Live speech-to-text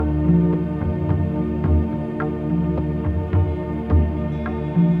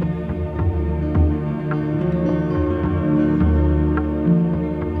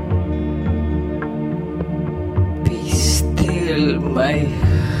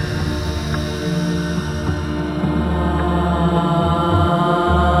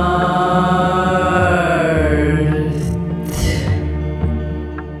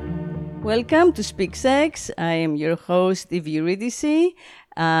Welcome to Speak Sex. I am your host, Evie Eurydice.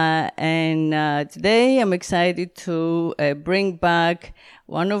 And today I'm excited to bring back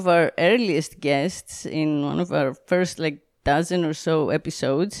one of our earliest guests in one of our first dozen or so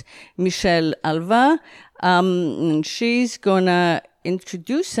episodes, Michelle Alva. She's gonna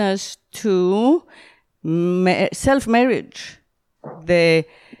introduce us to self-marriage, the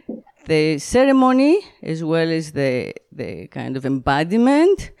ceremony as well as the kind of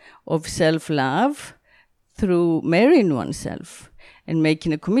embodiment of self-love through marrying oneself and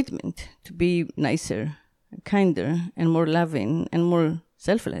making a commitment to be nicer, kinder, and more loving and more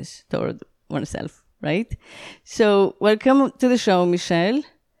selfless toward oneself, right? So welcome to the show, Michelle.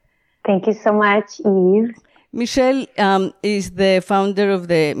 Thank you so much, Eve. Michelle is the founder of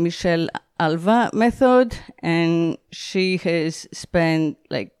the Michelle Alva method, and she has spent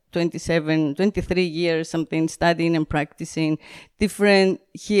 23 years something studying and practicing different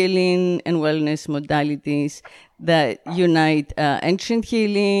healing and wellness modalities that unite ancient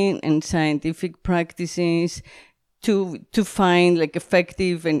healing and scientific practices to find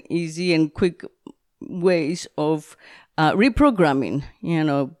effective and easy and quick ways of reprogramming,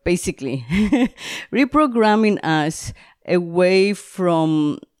 basically reprogramming us away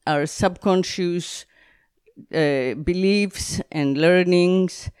from our subconscious beliefs and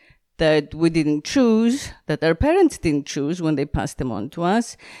learnings that we didn't choose, that our parents didn't choose when they passed them on to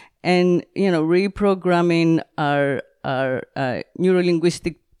us, and reprogramming our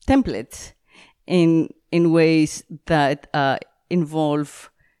neurolinguistic templates in ways that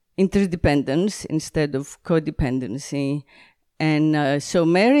involve interdependence instead of codependency. And so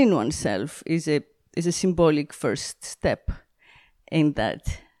marrying oneself is a symbolic first step in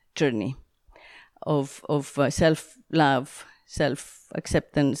that journey of self-love,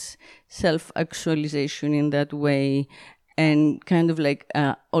 self-acceptance, self-actualization in that way, and kind of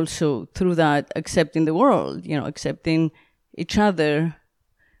also through that accepting the world, accepting each other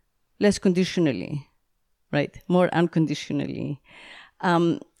less conditionally, right? More unconditionally.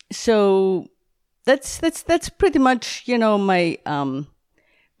 So that's pretty much, my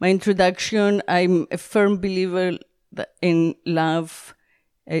introduction. I'm a firm believer in love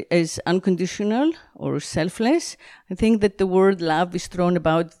as unconditional or selfless. I think that the word love is thrown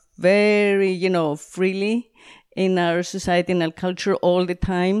about very, freely in our society and our culture all the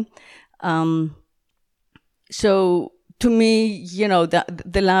time. So to me,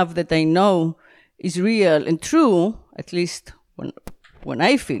 the love that I know is real and true, at least when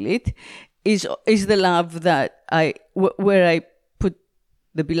I feel it, is the love that where I put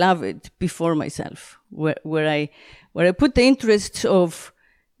the beloved before myself, where I put the interests of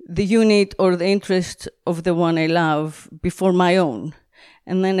the unit or the interest of the one I love before my own.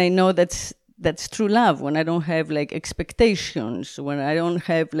 And then I know that's true love, when I don't have expectations, when I don't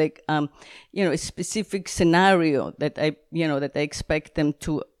have a specific scenario that I expect them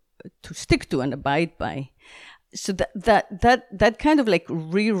to stick to and abide by. So that kind of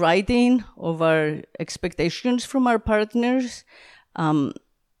rewriting of our expectations from our partners,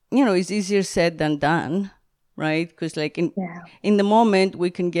 is easier said than done. Right? Because in the moment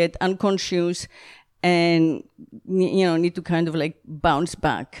we can get unconscious and, need to kind of bounce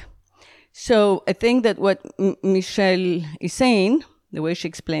back. So I think that what Michelle is saying, the way she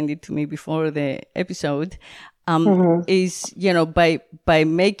explained it to me before the episode, is, by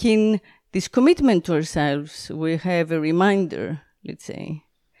making this commitment to ourselves, we have a reminder, let's say.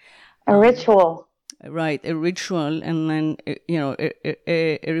 A ritual. Right, a ritual, and then,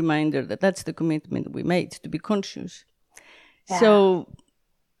 a reminder that that's the commitment we made, to be conscious. Yeah. So,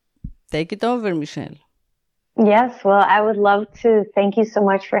 take it over, Michelle. Yes, well, I would love to thank you so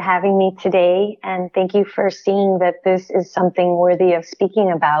much for having me today, and thank you for seeing that this is something worthy of speaking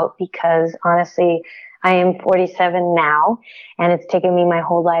about, because honestly, I am 47 now, and it's taken me my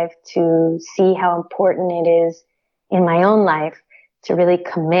whole life to see how important it is in my own life to really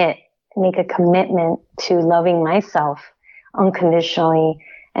make a commitment to loving myself unconditionally,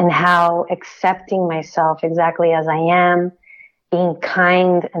 and how accepting myself exactly as I am, being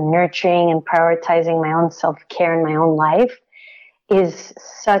kind and nurturing and prioritizing my own self-care in my own life is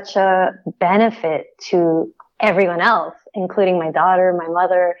such a benefit to everyone else, including my daughter, my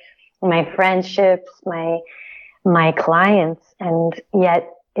mother, my friendships, my clients. And yet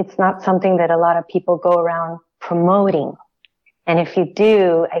it's not something that a lot of people go around promoting. And if you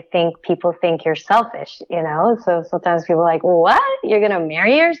do, I think people think you're selfish, So sometimes people are like, what? You're going to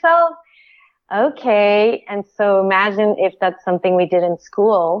marry yourself? Okay. And so imagine if that's something we did in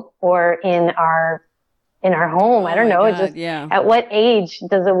school or in our in our home. I Oh don't my know. It's God, just, yeah. at what age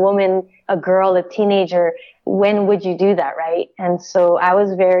does a woman, a girl, a teenager, when would you do that, right? And so I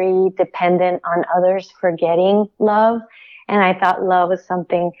was very dependent on others for getting love. And I thought love was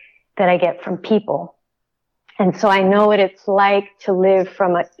something that I get from people. And so I know what it's like to live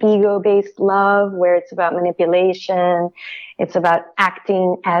from an ego-based love where it's about manipulation. It's about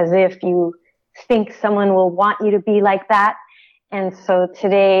acting as if you think someone will want you to be like that. And so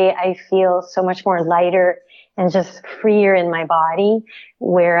today I feel so much more lighter and just freer in my body,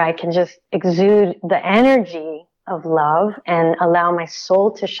 where I can just exude the energy of love and allow my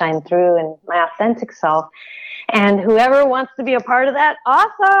soul to shine through and my authentic self. And whoever wants to be a part of that,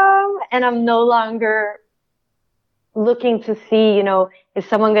 awesome. And I'm no longer looking to see, is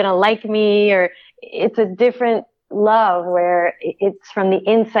someone going to like me? Or it's a different love where it's from the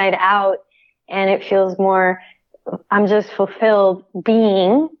inside out, and it feels more, I'm just fulfilled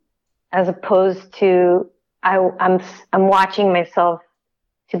being, as opposed to I'm watching myself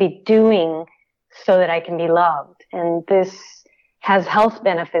to be doing so that I can be loved. And this has health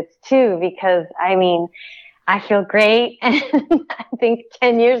benefits too, because I feel great. And I think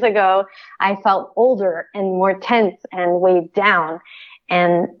 10 years ago, I felt older and more tense and weighed down.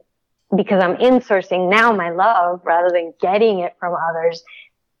 And because I'm insourcing now my love rather than getting it from others,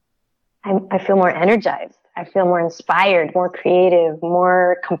 I feel more energized. I feel more inspired, more creative,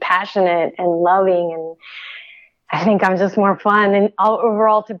 more compassionate and loving. And I think I'm just more fun and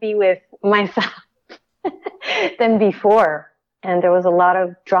overall to be with myself than before. And there was a lot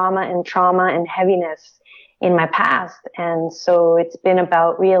of drama and trauma and heaviness in my past. And so it's been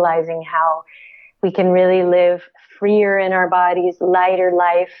about realizing how we can really live freer in our bodies, lighter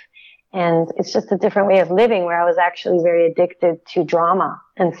life. And it's just a different way of living, where I was actually very addicted to drama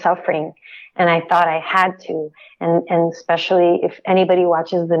and suffering. And I thought I had to. And especially if anybody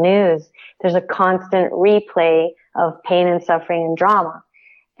watches the news, there's a constant replay of pain and suffering and drama.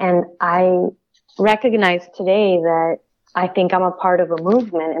 And I recognize today that I think I'm a part of a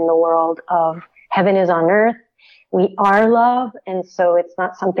movement in the world of heaven is on earth. We are love. And so it's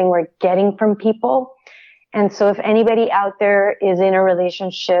not something we're getting from people. And so if anybody out there is in a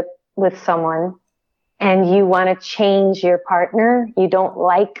relationship with someone and you want to change your partner, you don't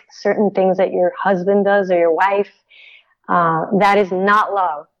like certain things that your husband does or your wife, that is not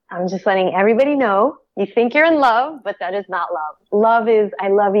love. I'm just letting everybody know. You think you're in love, but that is not love. Love is, I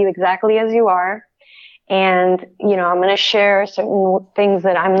love you exactly as you are. And, I'm going to share certain things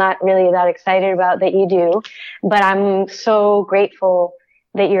that I'm not really that excited about that you do, but I'm so grateful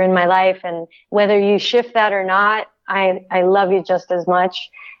that you're in my life. And whether you shift that or not, I love you just as much.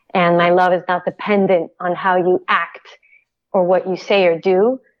 And my love is not dependent on how you act or what you say or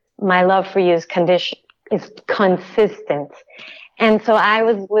do. My love for you is consistent. And so I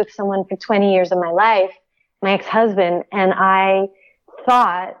was with someone for 20 years of my life, my ex-husband, and I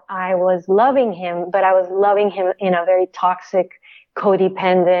thought I was loving him, but I was loving him in a very toxic,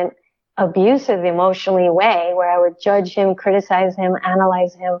 codependent, abusive, emotionally way, where I would judge him, criticize him,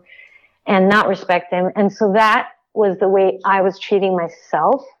 analyze him, and not respect him. And so that was the way I was treating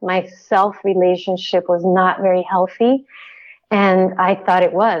myself. My self-relationship was not very healthy, and I thought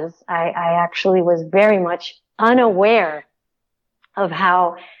it was. I actually was very much unaware of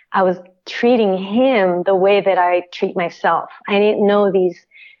how I was treating him the way that I treat myself. I didn't know these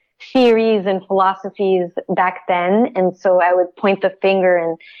theories and philosophies back then. And so I would point the finger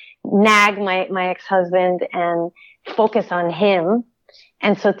and nag my ex-husband and focus on him.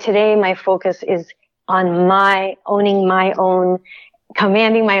 And so today my focus is on owning my own,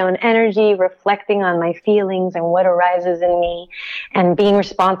 commanding my own energy, reflecting on my feelings and what arises in me, and being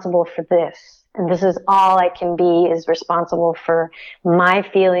responsible for this. And this is all I can be, is responsible for my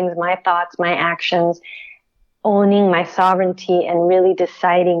feelings, my thoughts, my actions, owning my sovereignty and really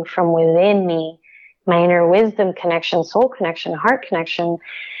deciding from within me, my inner wisdom connection, soul connection, heart connection,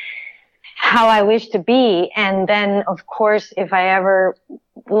 how I wish to be. And then, of course, if I ever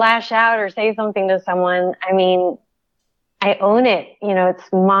lash out or say something to someone, I own it.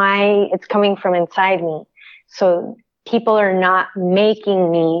 It's coming from inside me. So people are not making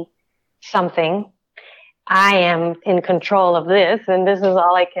me something. I am in control of this, and this is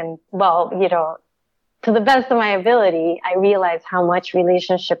all I can, to the best of my ability, I realize how much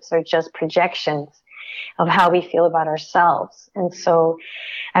relationships are just projections of how we feel about ourselves. And so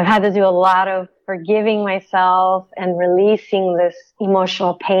I've had to do a lot of forgiving myself and releasing this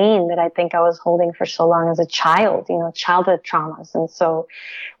emotional pain that I think I was holding for so long as a child, childhood traumas. And so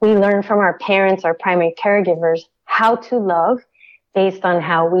we learn from our parents, our primary caregivers, how to love based on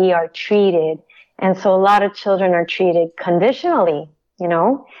how we are treated. And so a lot of children are treated conditionally,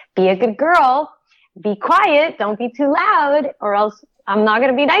 be a good girl, be quiet, don't be too loud, or else I'm not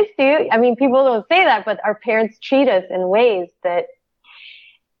going to be nice to you. I mean, people don't say that, but our parents treat us in ways that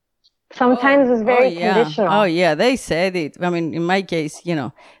sometimes is very conditional. Oh yeah, they said it. I mean, in my case,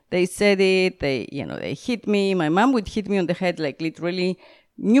 they said it. They hit me. My mom would hit me on the head like literally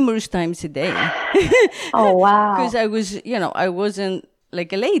numerous times a day. Oh wow! Because I was, I wasn't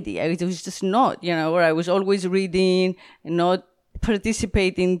like a lady. I was just not, or I was always reading and not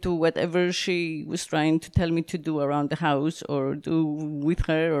participating to whatever she was trying to tell me to do around the house or do with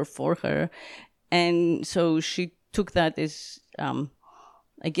her or for her. And so she took that as,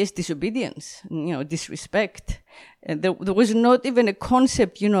 I guess, disobedience, disrespect. And there was not even a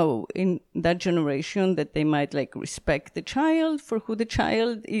concept, in that generation that they might like respect the child for who the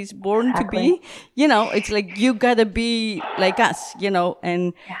child is born to be. It's like, you gotta be like us,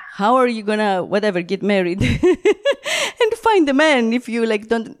 and how are you gonna, get married and find a man if you like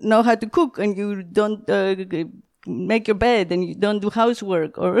don't know how to cook and you don't make your bed and you don't do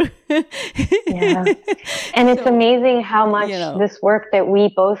housework or yeah. And it's amazing how much this work that we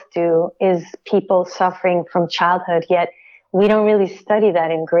both do is people suffering from childhood, yet we don't really study that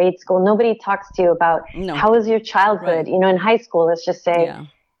in grade school. Nobody talks to you about how was your childhood, in high school, let's just say,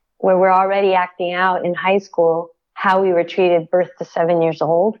 where we're already acting out in high school how we were treated birth to 7 years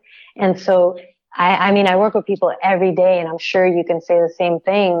old. And so I mean I work with people every day, and I'm sure you can say the same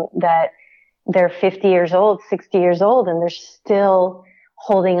thing, that they're 50 years old, 60 years old, and they're still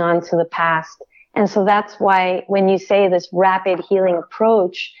holding on to the past. And so that's why when you say this rapid healing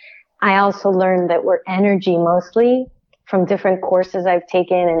approach, I also learned that we're energy mostly from different courses I've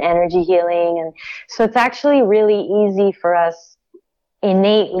taken in energy healing. And so it's actually really easy for us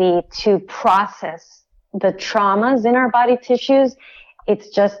innately to process the traumas in our body tissues. It's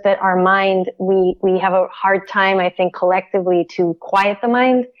just that our mind, we have a hard time, I think, collectively to quiet the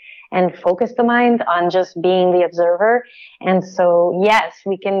mind and focus the mind on just being the observer. And so, yes,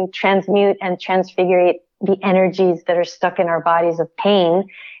 we can transmute and transfigurate the energies that are stuck in our bodies of pain,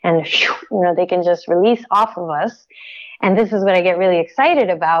 and, they can just release off of us. And this is what I get really excited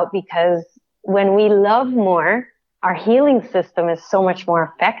about, because when we love more, our healing system is so much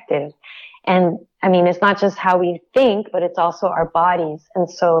more effective. And I mean, it's not just how we think, but it's also our bodies. And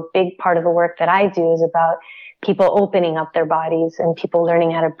so a big part of the work that I do is about people opening up their bodies and people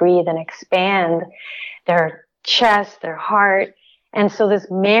learning how to breathe and expand their chest, their heart. And so this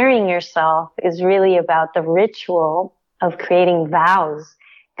marrying yourself is really about the ritual of creating vows,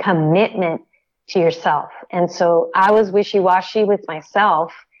 commitment to yourself. And so I was wishy-washy with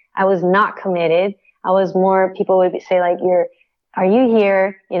myself. I was not committed. I was more, people would say like, are you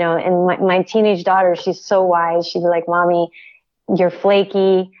here? And my teenage daughter, she's so wise. She'd be like, Mommy, you're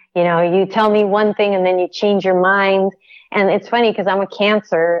flaky. You tell me one thing and then you change your mind. And it's funny because I'm a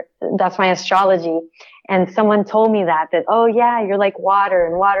Cancer. That's my astrology. And someone told me that, oh yeah, you're like water,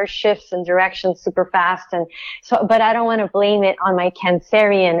 and water shifts in direction super fast. And so, but I don't want to blame it on my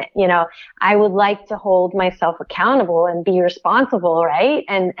Cancerian. I would like to hold myself accountable and be responsible, right?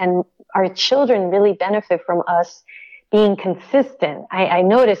 And our children really benefit from us being consistent. I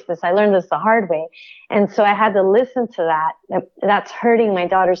noticed this. I learned this the hard way. And so I had to listen to that. That's hurting my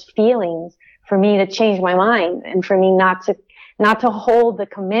daughter's feelings for me to change my mind and for me not to hold the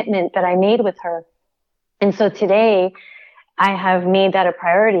commitment that I made with her. And so today I have made that a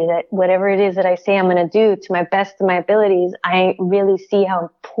priority, that whatever it is that I say I'm going to do to my best of my abilities, I really see how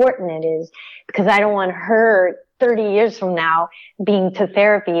important it is, because I don't want her 30 years from now being to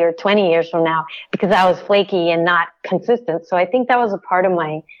therapy, or 20 years from now, because I was flaky and not consistent. So I think that was a part of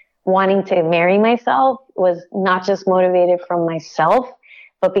my wanting to marry myself, was not just motivated from myself,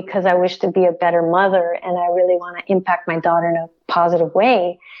 but because I wish to be a better mother and I really want to impact my daughter in a positive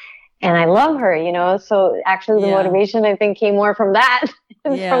way. And I love her, so actually the motivation I think came more from that,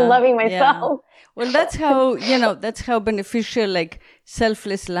 from loving myself. Yeah. Well, that's how beneficial like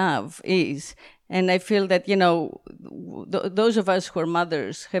selfless love is. And I feel that, those of us who are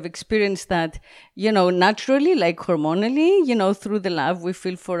mothers have experienced that, naturally, like hormonally, through the love we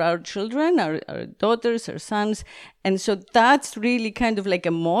feel for our children, our daughters, our sons. And so that's really kind of like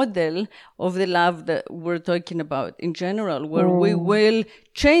a model of the love that we're talking about in general, where we will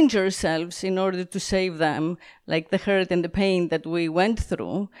change ourselves in order to save them, like the hurt and the pain that we went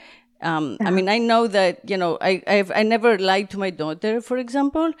through. I mean, I know that, I never lied to my daughter, for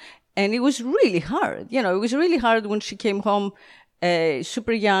example. And it was really hard. It was really hard when she came home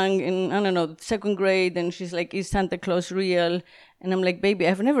super young in, I don't know, second grade. And she's like, is Santa Claus real? And I'm like, baby,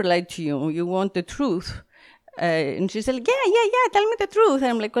 I've never lied to you. You want the truth. And she's like, yeah, tell me the truth.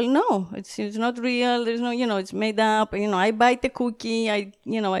 And I'm like, well, no, it's not real. There's no, it's made up. I bite the cookie. I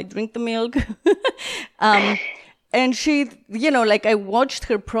drink the milk. And she, I watched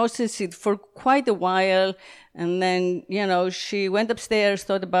her process it for quite a while. And then, she went upstairs,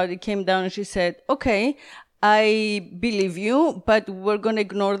 thought about it, came down, and she said, okay, I believe you, but we're going to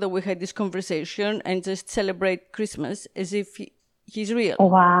ignore that we had this conversation and just celebrate Christmas as if he's real.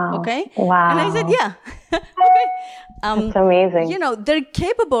 Wow. Okay? Wow. And I said, yeah. Okay. That's amazing. They're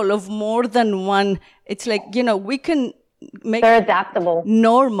capable of more than one. It's like, we can make... They're adaptable.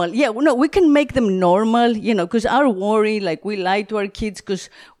 Normal. Yeah, we can make them normal, because our worry, like, we lie to our kids because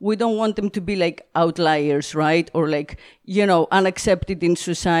we don't want them to be like outliers, right? Or like, unaccepted in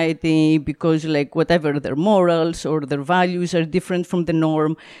society because like whatever their morals or their values are different from the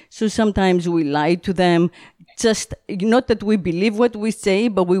norm. So sometimes we lie to them. Just not that we believe what we say,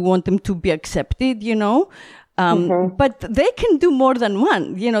 but we want them to be accepted, But they can do more than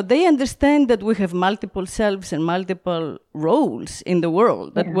one. They understand that we have multiple selves and multiple roles in the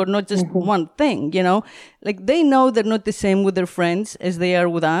world, that we're not just one thing, Like they know they're not the same with their friends as they are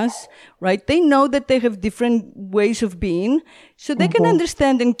with us, right? They know that they have different ways of being, so they can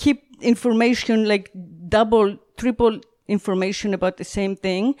understand and keep information, like double, triple information about the same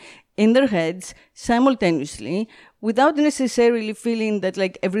thing in their heads simultaneously without necessarily feeling that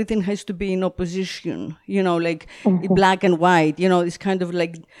like everything has to be in opposition, like black and white, this kind of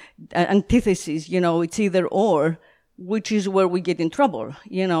like antithesis, it's either or, which is where we get in trouble,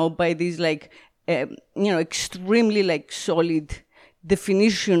 by these like, extremely like solid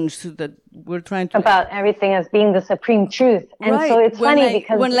definitions that we're trying to about everything as being the supreme truth. And right. So it's funny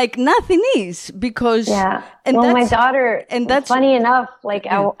because when like nothing is, because and my daughter, and that's funny enough, like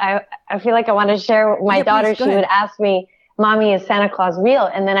I feel like I want to share with my daughter. She would ask me, Mommy, is Santa Claus real?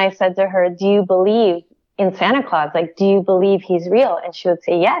 And then I said to her, do you believe in Santa Claus? Like, do you believe he's real? And she would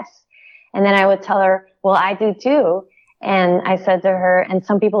say yes. And then I would tell her, well, I do too. And I said to her, and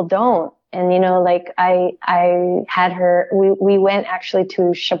some people don't. And, like I had her, we went actually to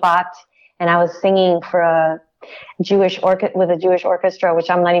Shabbat, and I was singing for a Jewish orchestra, which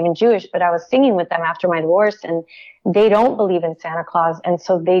I'm not even Jewish, but I was singing with them after my divorce, and they don't believe in Santa Claus. And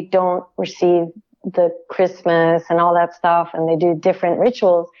so they don't receive the Christmas and all that stuff, and they do different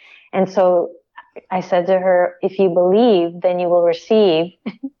rituals. And so I said to her, if you believe, then you will receive.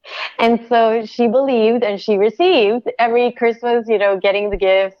 And so she believed and she received every Christmas, getting the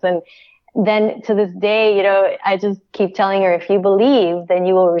gifts. And then to this day, I just keep telling her, if you believe, then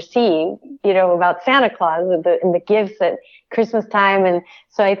you will receive, about Santa Claus and the gifts at Christmas time. And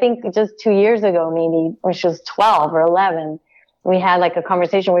so I think just 2 years ago, maybe when she was 12 or 11, we had like a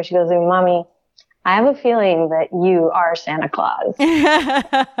conversation where she goes, Mommy, I have a feeling that you are Santa Claus.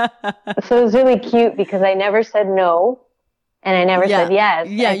 So it was really cute because I never said no. And I never said yes.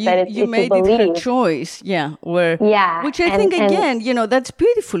 Yeah, I said you made it her choice. Yeah, which I think again, that's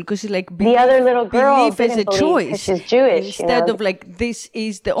beautiful because like the other little girl belief as a choice. She's Jewish. Instead of like this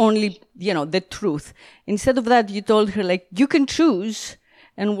is the only, the truth. Instead of that, you told her like you can choose,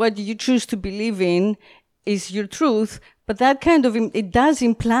 and what you choose to believe in is your truth. But that kind of it does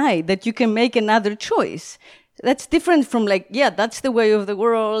imply that you can make another choice. That's different from like that's the way of the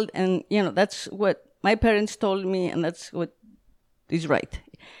world, and that's what my parents told me, and that's what is right.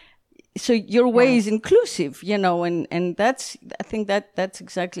 So your way is inclusive, and that's, I think that's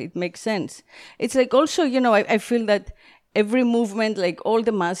exactly, it makes sense. It's like also, I feel that every movement, like all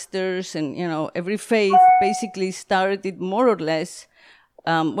the masters and, every faith basically started more or less,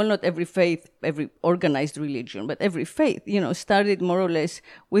 well, not every faith, every organized religion, but every faith, started more or less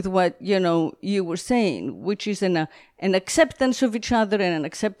with what, you were saying, which is an acceptance of each other and an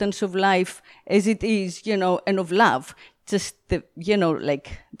acceptance of life as it is, and of love. Just the,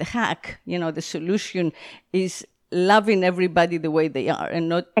 like the hack, the solution is loving everybody the way they are and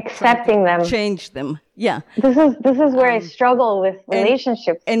not accepting them, change them. Yeah. This is where I struggle with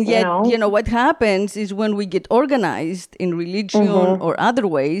relationships. And yet, what happens is when we get organized in religion or other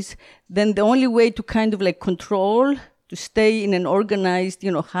ways, then the only way to kind of like control, to stay in an organized,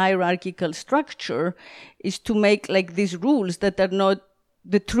 hierarchical structure is to make like these rules that are not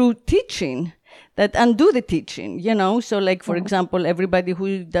the true teaching, that undo the teaching, So like, for example, everybody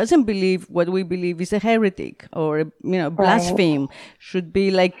who doesn't believe what we believe is a heretic or, blaspheme, should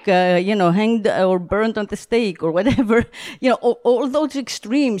be like, hanged or burned on the stake or whatever, all those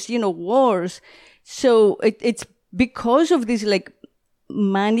extremes, wars. So it's because of this like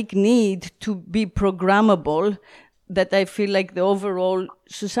manic need to be programmable that I feel like the overall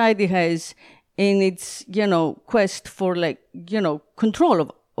society has in its, quest for like,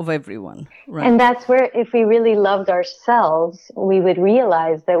 control of everyone. Right. And that's where, if we really loved ourselves, we would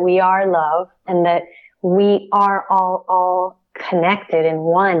realize that we are love and that we are all connected in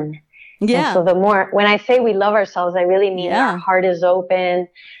one. Yeah. And so the more, when I say we love ourselves, I really mean our heart is open.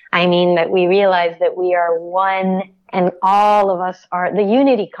 I mean that we realize that we are one, and all of us are the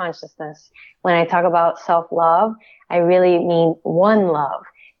unity consciousness. When I talk about self-love, I really mean one love.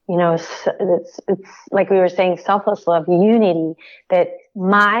 You know, it's like we were saying, selfless love, unity, that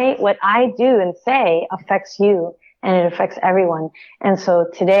what I do and say affects you and it affects everyone. And so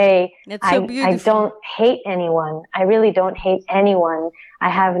today, I don't hate anyone. I really don't hate anyone.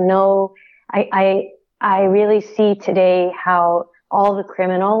 I really see today how all the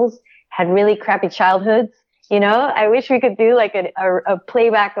criminals had really crappy childhoods. You know, I wish we could do like a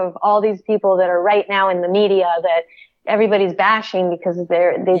playback of all these people that are right now in the media that everybody's bashing because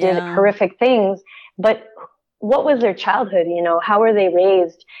they did horrific things. But what was their childhood? You know, how were they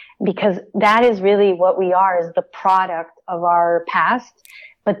raised? Because that is really what we are, is the product of our past.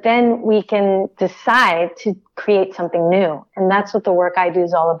 But then we can decide to create something new. And that's what the work I do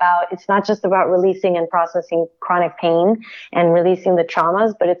is all about. It's not just about releasing and processing chronic pain and releasing the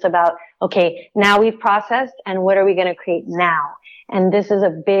traumas, but it's about, okay, now we've processed, and what are we going to create now? And this is a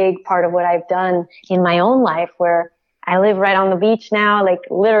big part of what I've done in my own life, where I live right on the beach now. Like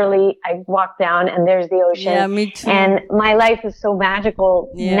literally, I walk down and there's the ocean. Yeah, me too. And my life is so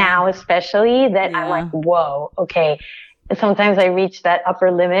magical now, especially, that I'm like, whoa, okay. Sometimes I reach that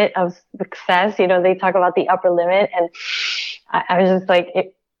upper limit of success. You know, they talk about the upper limit, and I was just like,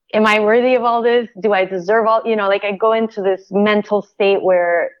 am I worthy of all this? Do I deserve all, you know, like I go into this mental state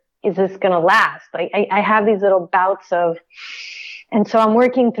where, is this going to last? Like I have these little bouts of, and so I'm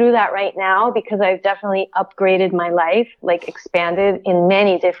working through that right now, because I've definitely upgraded my life, like expanded in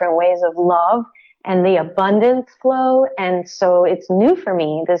many different ways of love and the abundance flow. And so it's new for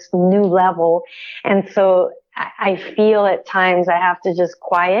me, this new level. And so I feel at times I have to just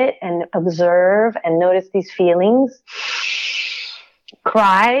quiet and observe and notice these feelings,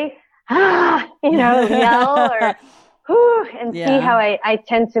 cry, you know, yell, or and see how I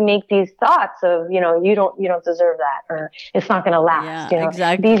tend to make these thoughts of, you know, you don't deserve that, or it's not going to last. Yeah, you know?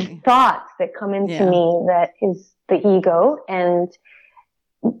 exactly. These thoughts that come into me, that is the ego. And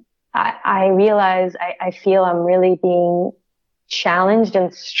I realize I feel I'm really being challenged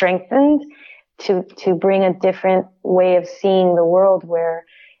and strengthened to bring a different way of seeing the world, where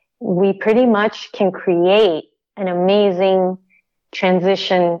we pretty much can create an amazing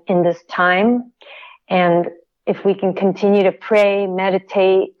transition in this time. And if we can continue to pray,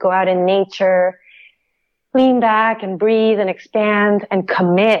 meditate, go out in nature, lean back and breathe and expand and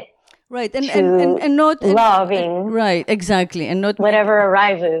commit. Right, and not loving. Right, exactly, and not whatever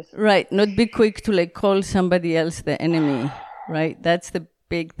arises. Right, not be quick to like call somebody else the enemy. Right, that's the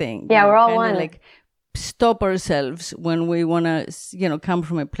big thing. Yeah, we're all one. Like stop ourselves when we want to, you know, come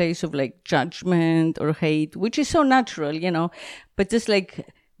from a place of like judgment or hate, which is so natural, you know, but just like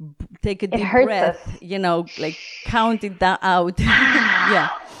take a deep breath, you know, like count it out. Yeah.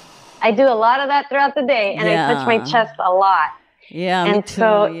 I do a lot of that throughout the day, and I touch my chest a lot. Yeah, and me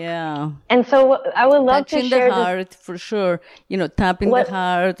too. And so I would love touching to share the heart for sure. You know, tapping the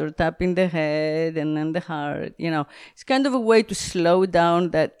heart or tapping the head and then the heart. You know, it's kind of a way to slow down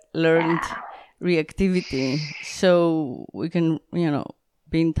that learned reactivity, so we can, you know,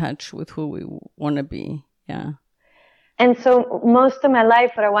 be in touch with who we want to be. Yeah. And so most of my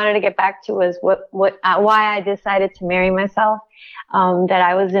life, what I wanted to get back to was why I decided to marry myself. That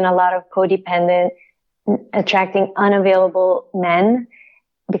I was in a lot of codependent, attracting unavailable men,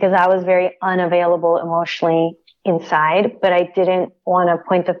 because I was very unavailable emotionally inside, but I didn't want to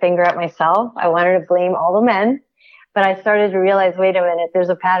point the finger at myself. I wanted to blame all the men, but I started to realize, wait a minute, there's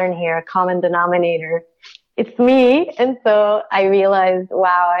a pattern here, a common denominator. It's me. And so I realized,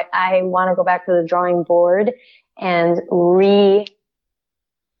 wow, I want to go back to the drawing board and revisit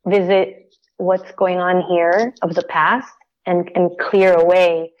what's going on here of the past and clear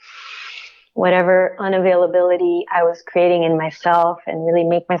away whatever unavailability I was creating in myself and really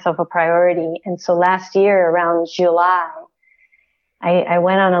make myself a priority. And so last year around July, I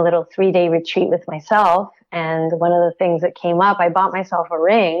went on a little 3-day retreat with myself. And one of the things that came up, I bought myself a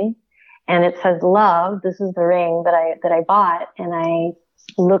ring, and it says love. This is the ring that I bought. And I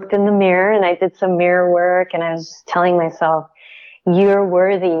looked in the mirror and I did some mirror work, and I was just telling myself, you're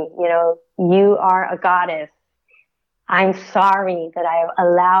worthy. You know, you are a goddess. I'm sorry that I've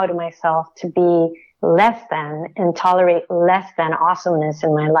allowed myself to be less than and tolerate less than awesomeness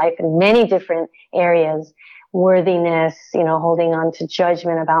in my life in many different areas. Worthiness, you know, holding on to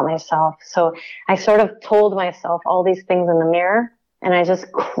judgment about myself. So I sort of told myself all these things in the mirror, And I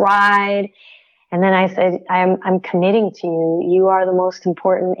just cried. And then I said, I'm committing to you. You are the most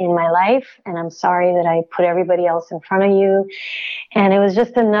important in my life. And I'm sorry that I put everybody else in front of you. And it was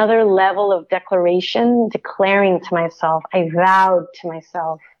just another level of declaration, declaring to myself, I vowed to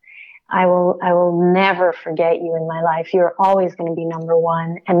myself, I will never forget you in my life. You're always going to be number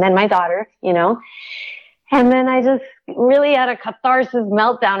one. And then my daughter, and then I just really had a catharsis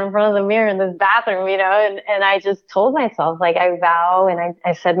meltdown in front of the mirror in this bathroom, and I just told myself, like, I vow, and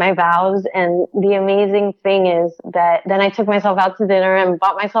I said my vows. And the amazing thing is that then I took myself out to dinner and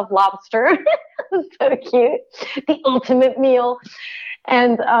bought myself lobster. It was so cute. The ultimate meal.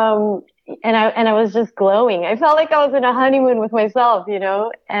 And I was just glowing. I felt like I was in a honeymoon with myself,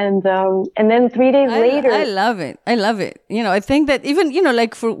 and then 3 days later. I love it. I think that even,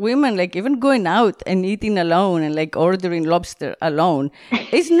 like for women, like even going out and eating alone and like ordering lobster alone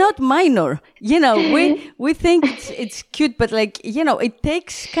is not minor. We think it's cute, but like, it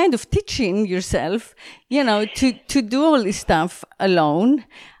takes kind of teaching yourself, to do all this stuff alone.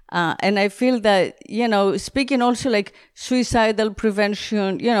 And I feel that, speaking also like suicidal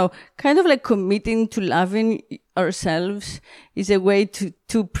prevention, kind of like committing to loving ourselves is a way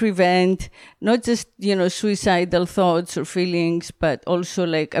to prevent not just, suicidal thoughts or feelings, but also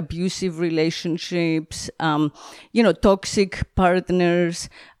like abusive relationships, toxic partners,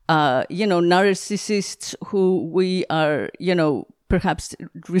 narcissists who we are, perhaps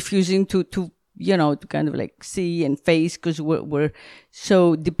refusing to kind of like see and face because we're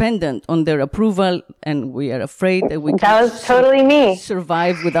so dependent on their approval, and we are afraid that we that was totally me.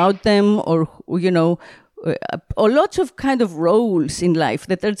 Survive without them, or or lots of kind of roles in life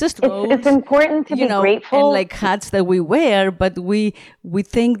that are just roles. It's important to be grateful, and like hats that we wear, but we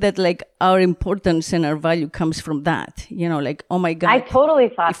think that like our importance and our value comes from that. Like, oh my God, I totally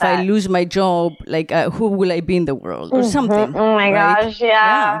thought if I lose my job, like who will I be in the world or something? Oh my gosh,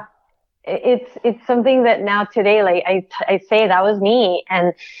 yeah. It's something that now today, like I say that was me,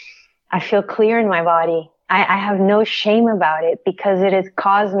 and I feel clear in my body. I have no shame about it because it has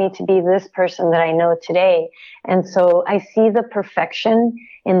caused me to be this person that I know today. And so I see the perfection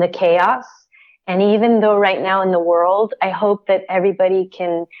in the chaos. And even though right now in the world, I hope that everybody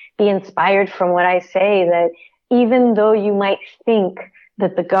can be inspired from what I say, that even though you might think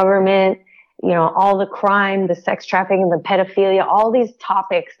that the government, all the crime, the sex trafficking, the pedophilia, all these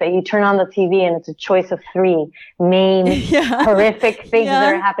topics that you turn on the TV and it's a choice of three main horrific things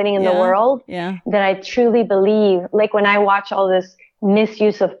that are happening in the world, that I truly believe, like when I watch all this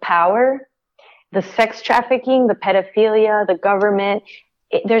misuse of power, the sex trafficking, the pedophilia, the government,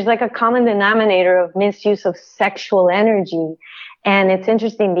 there's like a common denominator of misuse of sexual energy. And it's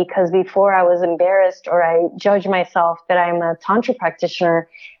interesting because before I was embarrassed or I judged myself that I'm a Tantra practitioner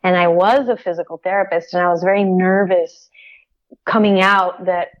and I was a physical therapist, and I was very nervous coming out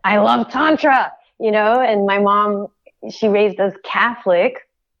that I love Tantra, and my mom, she raised us Catholic.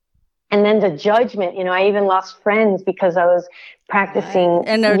 And then the judgment, I even lost friends because I was practicing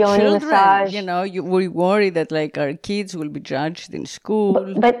and our yoni children, massage. we worry that like our kids will be judged in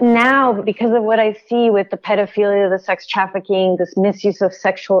school. But now, because of what I see with the pedophilia, the sex trafficking, this misuse of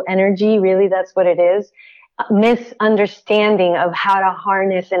sexual energy, really that's what it is. Misunderstanding of how to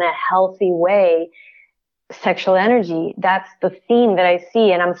harness in a healthy way sexual energy. That's the theme that I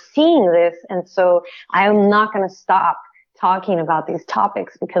see, and I'm seeing this. And so I am not going to stop talking about these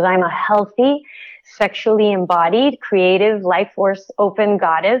topics because I'm a healthy, sexually embodied, creative, life force, open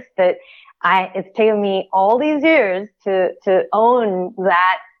goddess that it's taken me all these years to own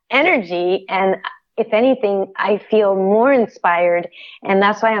that energy. And if anything, I feel more inspired. And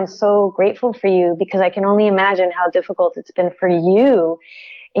that's why I'm so grateful for you, because I can only imagine how difficult it's been for you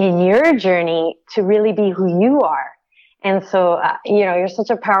in your journey to really be who you are. And so, you're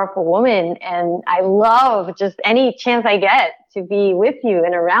such a powerful woman, and I love just any chance I get to be with you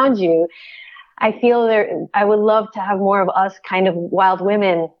and around you. I feel I would love to have more of us kind of wild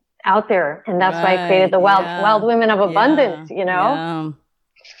women out there. And that's why I created the wild women of abundance, Yeah.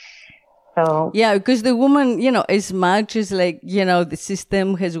 So. Yeah, because the woman, as much as like, the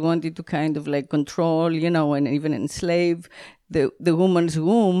system has wanted to kind of like control, and even enslave the woman's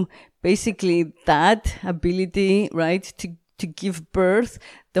womb, basically that ability, right, to give birth,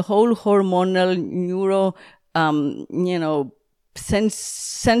 the whole hormonal, neuro,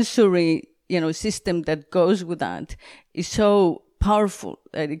 sensory, system that goes with that is so powerful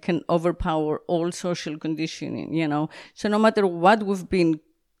that it can overpower all social conditioning, So no matter what we've been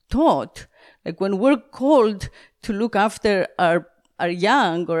taught, like when we're called to look after our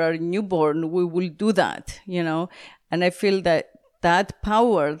young or our newborn, we will do that, And I feel that that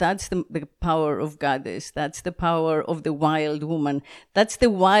power, that's the power of goddess. That's the power of the wild woman. That's the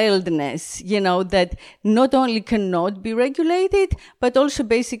wildness, that not only cannot be regulated, but also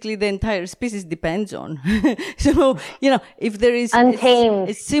basically the entire species depends on. So, if there is untamed,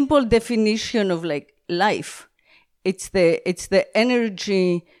 a simple definition of like life, it's the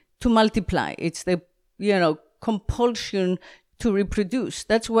energy to multiply. It's the, compulsion to reproduce.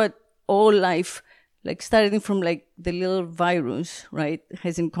 That's what all life, like starting from like the little virus, right,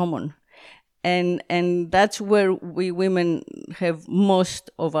 has in common. And that's where we women have most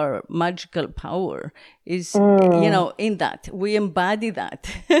of our magical power is, in that. We embody that.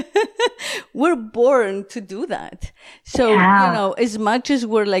 We're born to do that. So, as much as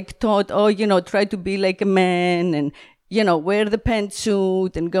we're like taught, try to be like a man and, wear the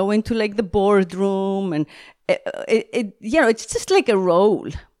pantsuit and go into like the boardroom and it's just like a role.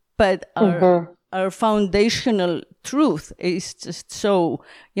 But our foundational truth is just so,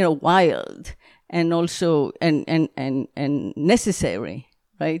 wild and also and necessary,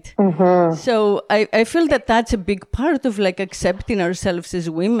 right? So I feel that that's a big part of like accepting ourselves as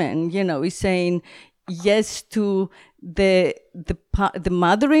women, is saying yes to the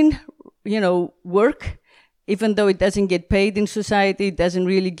mothering, work, even though it doesn't get paid in society, it doesn't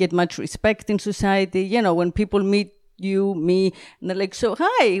really get much respect in society. When people meet me, and they're like, so,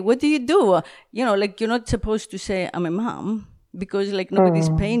 hi, what do you do? Like, you're not supposed to say, I'm a mom, because like nobody's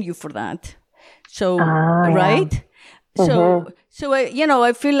paying you for that. So, right? Yeah. So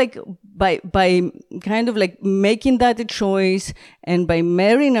I feel like by kind of like making that a choice and by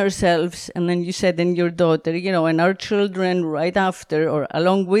marrying ourselves, and then you said, and your daughter, and our children right after or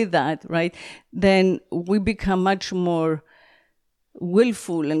along with that, right? Then we become much more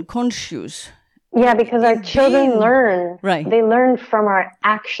willful and conscious. Yeah, because our children learn. Right. They learn from our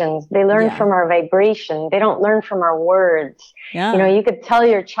actions. They learn from our vibration. They don't learn from our words. Yeah. You could tell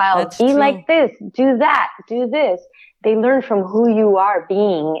your child, That's be true. like this, do that, do this. They learn from who you are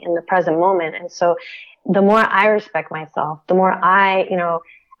being in the present moment. And so the more I respect myself, the more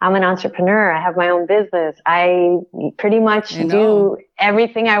I'm an entrepreneur. I have my own business. I pretty much do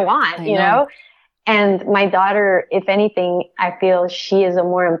everything I want, you know? And my daughter, if anything, I feel she is a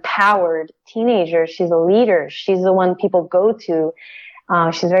more empowered teenager. She's a leader. She's the one people go to.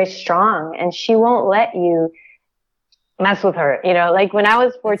 She's very strong, and she won't let you mess with her. Like when I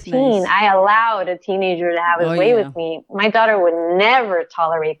was 14, nice. I allowed a teenager to have his way with me. My daughter would never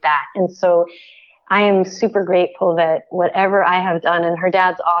tolerate that. And so I am super grateful that whatever I have done, and her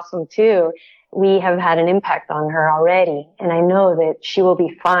dad's awesome too, we have had an impact on her already. And I know that she will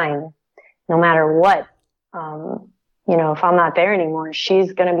be fine. No matter what, if I'm not there anymore,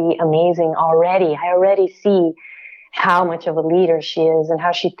 she's going to be amazing already. I already see how much of a leader she is and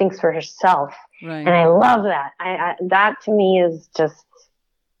how she thinks for herself. Right. And I love that. That to me is just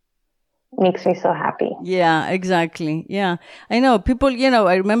makes me so happy. Yeah, exactly. Yeah. I know people,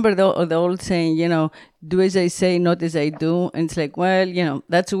 I remember the old saying, do as I say, not as I do. And it's like, well,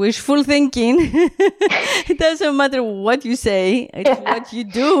 that's wishful thinking. It doesn't matter what you say. It's what you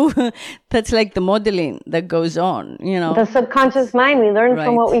do. That's like the modeling that goes on, The subconscious mind, we learn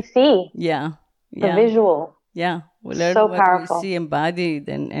from what we see. Yeah. The visual. Yeah. We learn so what powerful. we see embodied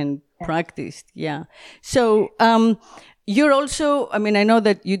and practiced. Yeah. So, you're also, I know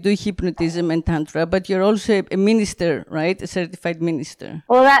that you do hypnotism and tantra, but you're also a minister, right? A certified minister.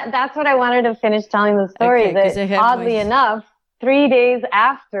 Well, that's what I wanted to finish telling the story. Okay, that oddly enough, 3 days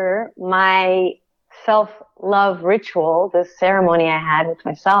after my self-love ritual, this ceremony I had with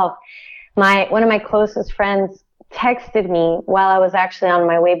myself, one of my closest friends texted me while I was actually on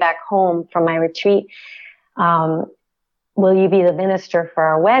my way back home from my retreat. Will you be the minister for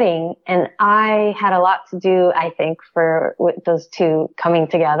our wedding? And I had a lot to do, I think, with those two coming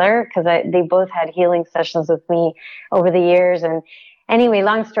together, because they both had healing sessions with me over the years. And anyway,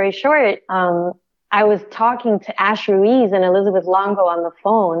 long story short, I was talking to Ash Ruiz and Elizabeth Longo on the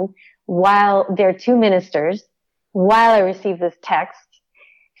phone while they're two ministers, while I received this text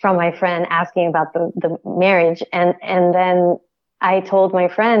from my friend asking about the marriage. And then I told my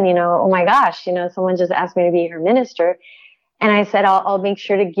friend, oh my gosh, someone just asked me to be her minister. And I said, I'll make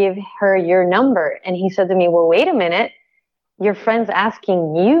sure to give her your number. And he said to me, well, wait a minute. Your friend's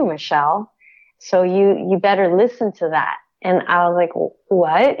asking you, Michelle. So you better listen to that. And I was like,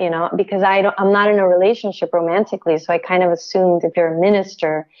 what? Because I'm not in a relationship romantically. So I kind of assumed if you're a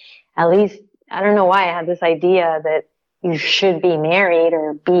minister, at least, I don't know why I had this idea that you should be married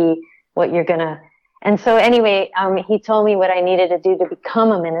or be what you're gonna. And so anyway, he told me what I needed to do to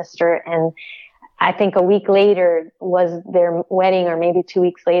become a minister. And I think a week later was their wedding, or maybe 2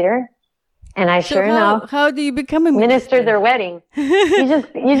 weeks later. And I So sure enough how do you become a ministered their wedding. You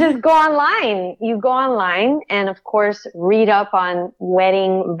just go online. You go online and of course read up on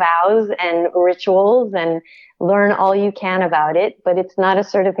wedding vows and rituals and learn all you can about it. But it's not a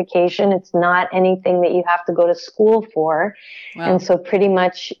certification. It's not anything that you have to go to school for. Wow. And so pretty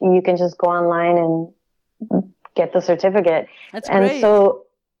much you can just go online and get the certificate. That's and great. So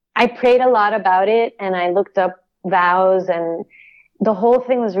I prayed a lot about it and I looked up vows, and the whole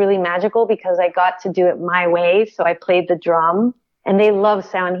thing was really magical because I got to do it my way. So I played the drum, and they love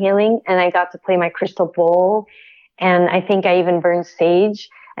sound healing, and I got to play my crystal bowl, and I think I even burned sage.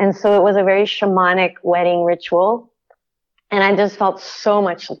 And so it was a very shamanic wedding ritual. And I just felt so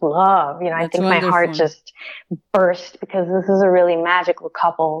much love. You know, That's I think wonderful. my heart just burst because this is a really magical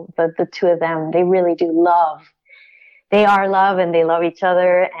couple. The two of them, they really do love. They are love and they love each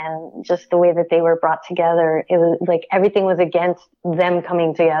other, and just the way that they were brought together, it was like everything was against them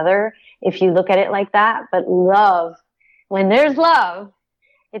coming together, if you look at it like that. But love, when there's love,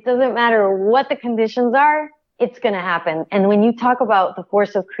 it doesn't matter what the conditions are, it's going to happen. And when you talk about the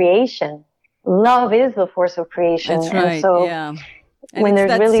force of creation, love is the force of creation. That's right. And so yeah. And when it's there's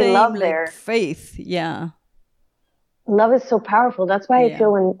that really same, love like, there, faith. Yeah. love is so powerful. That's why I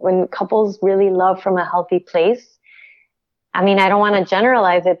feel when couples really love from a healthy place, I mean, I don't want to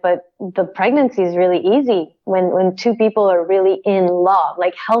generalize it, but the pregnancy is really easy when two people are really in love,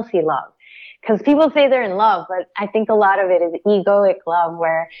 like healthy love. Because people say they're in love, but I think a lot of it is egoic love,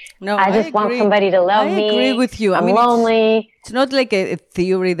 where I just want somebody to love me. I agree with you. I'm lonely. It's not like a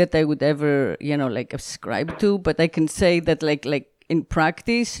theory that I would ever, like ascribe to, but I can say that like in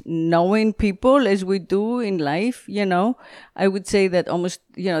practice, knowing people as we do in life, I would say that almost,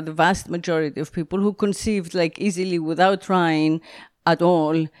 the vast majority of people who conceived like easily without trying at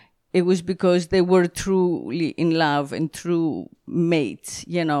all, it was because they were truly in love and true mates,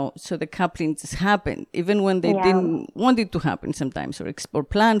 so the coupling just happened, even when they didn't want it to happen sometimes or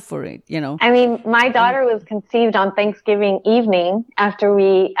plan for it, I mean, my daughter was conceived on Thanksgiving evening after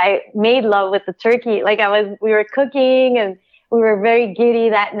I made love with the turkey. Like we were cooking and we were very giddy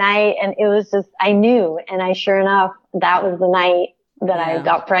that night, and it was just, I knew, and sure enough, that was the night that I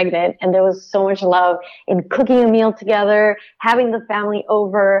got pregnant. And there was so much love in cooking a meal together, having the family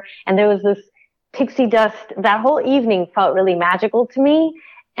over, and there was this pixie dust. That whole evening felt really magical to me,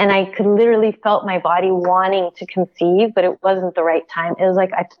 and I could literally felt my body wanting to conceive, but it wasn't the right time. It was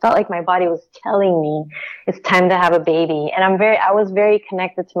like, I felt like my body was telling me it's time to have a baby. And I was very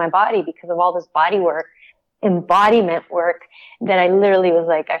connected to my body because of all this body work, embodiment work, that I literally was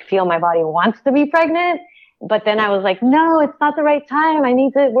like, I feel my body wants to be pregnant. But then I was like, no, it's not the right time. I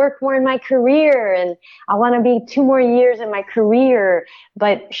need to work more in my career, and I want to be 2 more years in my career.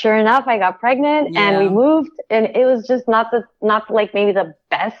 But sure enough, I got pregnant and we moved, and it was just not like maybe the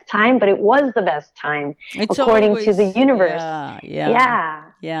best time, but it was the best time according to the universe.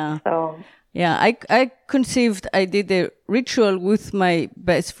 Yeah. So. Yeah, I conceived, I did a ritual with my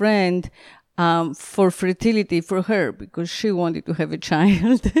best friend for fertility for her because she wanted to have a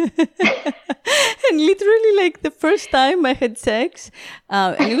child. And literally, like the first time I had sex,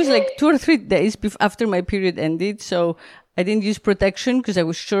 and it was like 2 or 3 days after my period ended. So I didn't use protection because I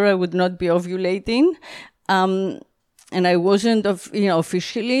was sure I would not be ovulating. And I wasn't,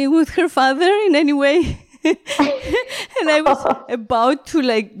 officially with her father in any way. And I was about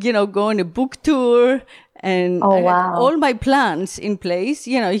to go on a book tour. And I had all my plans in place.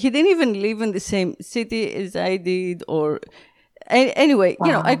 He didn't even live in the same city as I did, anyway,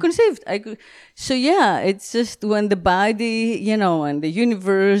 I conceived. So it's just when the body, and the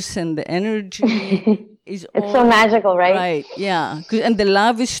universe and the energy is it's so magical, right? Right, yeah. And the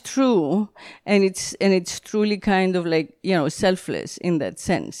love is true, and it's truly kind of like, selfless in that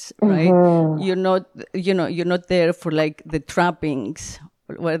sense, right? Mm-hmm. You're not there for like the trappings,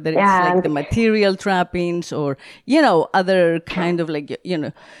 whether it's like the material trappings or, other kind of like,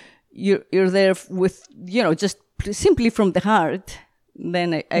 you're there with, just simply from the heart.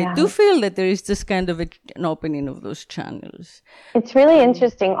 Then I do feel that there is this kind of an opening of those channels. It's really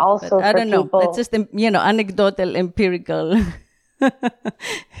interesting also for I don't know. people. It's just, anecdotal, empirical.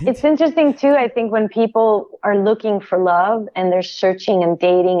 It's interesting too, I think, when people are looking for love and they're searching and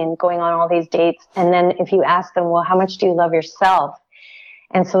dating and going on all these dates. And then if you ask them, well, how much do you love yourself?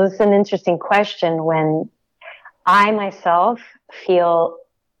 And so this is an interesting question when I myself feel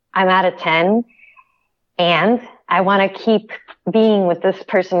I'm at a 10 and I want to keep being with this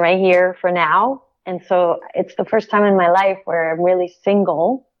person right here for now. And so it's the first time in my life where I'm really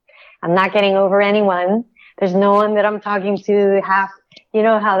single. I'm not getting over anyone. There's no one that I'm talking to half. You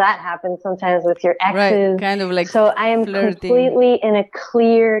know how that happens sometimes with your exes. Right, kind of like so I am flirting. Completely in a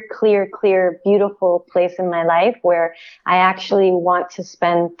clear, beautiful place in my life where I actually want to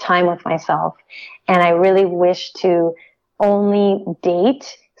spend time with myself. And I really wish to only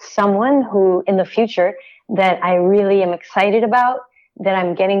date someone who in the future that I really am excited about, that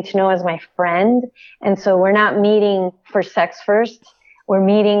I'm getting to know as my friend. And so we're not meeting for sex first. We're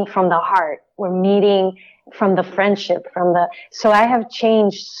meeting from the heart. We're meeting from the friendship, so I have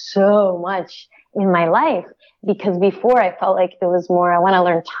changed so much in my life, because before I felt like it was more, I want to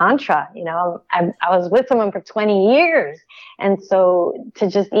learn Tantra, I was with someone for 20 years. And so to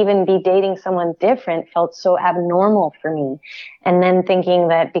just even be dating someone different felt so abnormal for me. And then thinking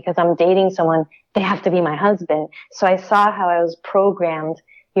that because I'm dating someone, they have to be my husband. So I saw how I was programmed.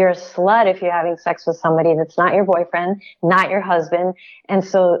 You're a slut if you're having sex with somebody that's not your boyfriend, not your husband. And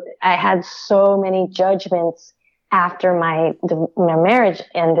so I had so many judgments after my marriage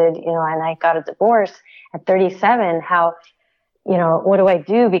ended, and I got a divorce at 37, how, what do I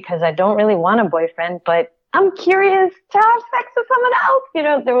do? Because I don't really want a boyfriend, but I'm curious to have sex with someone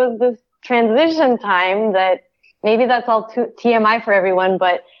else. There was this transition time that maybe that's all TMI for everyone,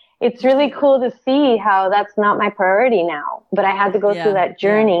 but it's really cool to see how that's not my priority now. But I had to go through that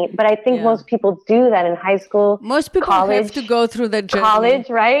journey. But I think most people do that in high school. Most people have to go through that journey. College,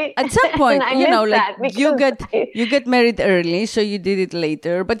 right? At some point, you get married early, so you did it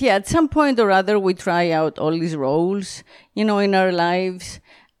later. But at some point or other, we try out all these roles, in our lives.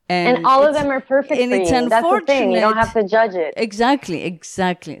 And all of them are perfect for you. It's unfortunate. That's the thing. You don't have to judge it. Exactly.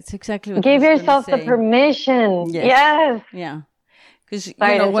 It's exactly what Give yourself the permission. Yes. Yeah. Because,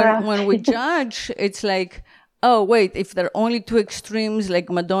 when we judge, it's like, oh, wait, if there are only two extremes, like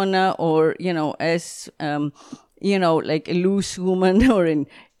Madonna or, as, like a loose woman or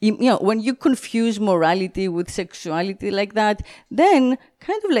when you confuse morality with sexuality like that, then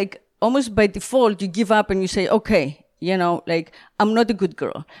kind of like almost by default, you give up and you say, okay, I'm not a good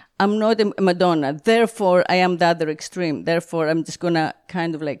girl. I'm not a Madonna. Therefore, I am the other extreme. Therefore, I'm just going to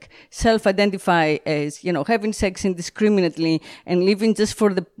kind of like self-identify as, having sex indiscriminately and living just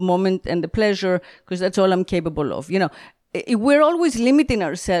for the moment and the pleasure, because that's all I'm capable of. We're always limiting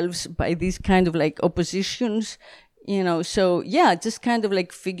ourselves by these kind of like oppositions, so just kind of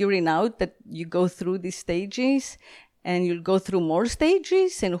like figuring out that you go through these stages and you'll go through more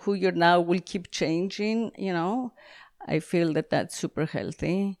stages, and who you're now will keep changing, I feel that that's super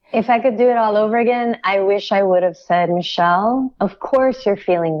healthy. If I could do it all over again, I wish I would have said, Michelle, of course you're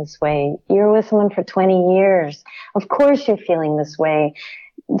feeling this way. You're with someone for 20 years. Of course you're feeling this way.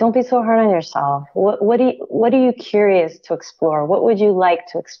 Don't be so hard on yourself. What are you curious to explore? What would you like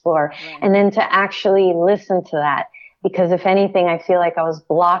to explore? Right. And then to actually listen to that. Because if anything, I feel like I was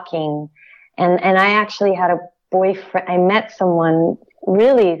blocking. And I actually had a boyfriend. I met someone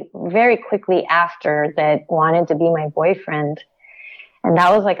really very quickly after that wanted to be my boyfriend. And that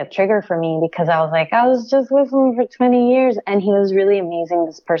was like a trigger for me, because I was like, I was just with him for 20 years and he was really amazing,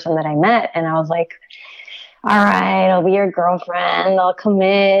 this person that I met. And I was like, all right, I'll be your girlfriend. I'll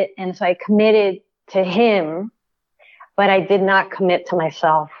commit. And so I committed to him, but I did not commit to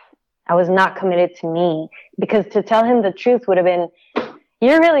myself. I was not committed to me, because to tell him the truth would have been,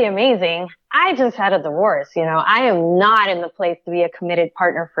 you're really amazing. I just had a divorce. I am not in the place to be a committed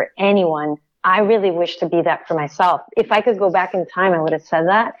partner for anyone. I really wish to be that for myself. If I could go back in time, I would have said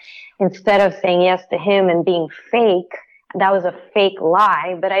that instead of saying yes to him and being fake. That was a fake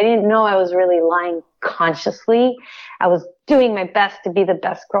lie, but I didn't know I was really lying consciously. I was doing my best to be the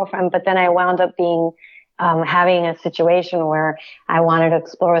best girlfriend, but then I wound up being having a situation where I wanted to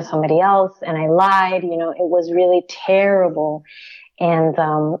explore with somebody else and I lied. It was really terrible. And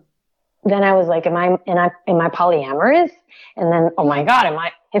then I was like, am I polyamorous? And then, oh my God,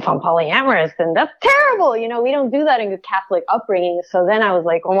 if I'm polyamorous, then that's terrible. We don't do that in a Catholic upbringing. So then I was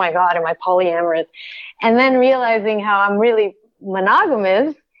like, oh my God, am I polyamorous? And then realizing how I'm really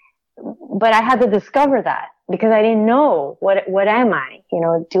monogamous, but I had to discover that, because I didn't know what am I?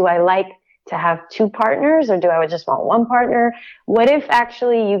 Do I like to have two partners, or do I just want one partner? What if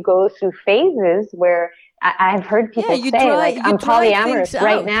actually you go through phases where I've heard people say, I'm polyamorous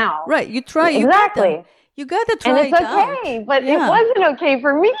right now. Right, you try. Exactly. You gotta try it out. And it's okay, but it wasn't okay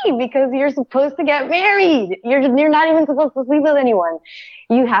for me, because you're supposed to get married. You're not even supposed to sleep with anyone.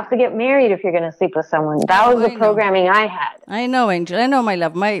 You have to get married if you're going to sleep with someone. That was the programming I had. I know, Angel. I know, my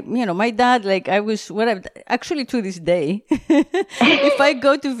love. My dad, actually to this day, if I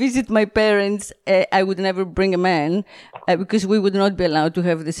go to visit my parents, I would never bring a man, because we would not be allowed to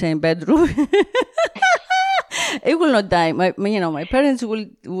have the same bedroom. It will not die. My parents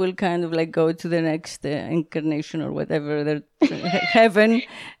will kind of like go to the next incarnation or whatever. They're heaven.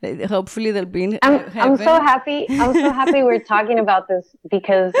 Hopefully they'll be in heaven. I'm so happy. I'm so happy we're talking about this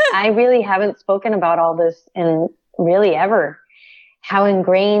because I really haven't spoken about all this in really ever. How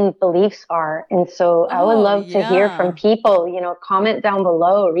ingrained beliefs are. And so I would love to hear from people, comment down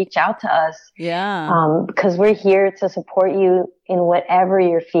below, reach out to us. Yeah. Because we're here to support you in whatever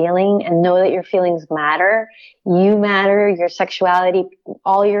you're feeling and know that your feelings matter. You matter, your sexuality,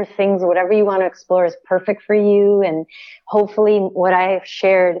 all your things, whatever you want to explore is perfect for you. And hopefully what I've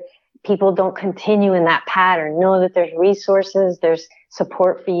shared, people don't continue in that pattern. Know that there's resources, there's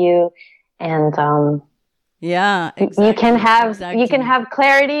support for you. And, yeah, exactly, you can have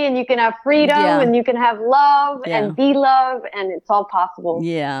clarity and you can have freedom and you can have love and be love and it's all possible.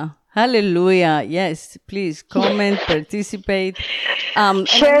 Yeah. Hallelujah. Yes, please comment, participate.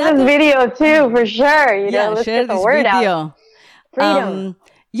 Share this video too, for sure. Let's share get the this word video. out. Freedom.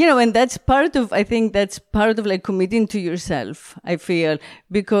 And that's part of like committing to yourself, I feel,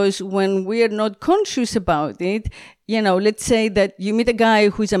 because when we are not conscious about it, let's say that you meet a guy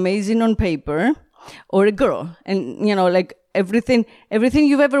who's amazing on paper, or a girl, and like everything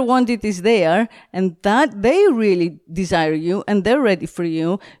you've ever wanted is there, and that they really desire you and they're ready for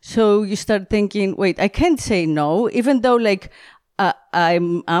you. So you start thinking, wait, I can't say no, even though like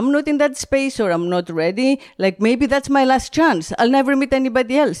I'm not in that space or I'm not ready. Like maybe that's my last chance. I'll never meet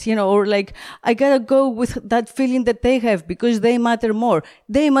anybody else, or like I gotta go with that feeling that they have because they matter more.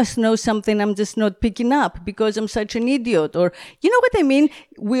 They must know something I'm just not picking up because I'm such an idiot, or you know what I mean?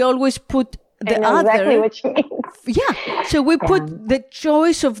 We always put the other, exactly what you mean. Yeah. So we put the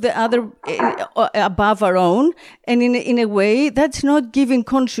choice of the other above our own. And in a way, that's not giving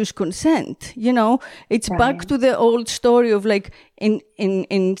conscious consent. It's back to the old story of like in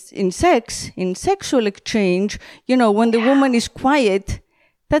sex, in sexual exchange, when the woman is quiet,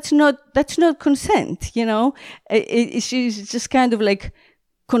 that's not consent, she's just kind of like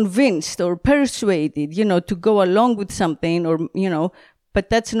convinced or persuaded, to go along with something or, but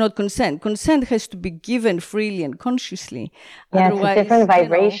that's not consent. Consent has to be given freely and consciously. Yeah, otherwise, it's a different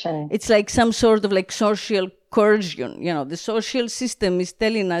vibration. It's like some sort of like social coercion. The social system is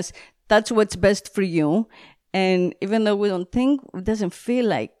telling us that's what's best for you. And even though we don't think, it doesn't feel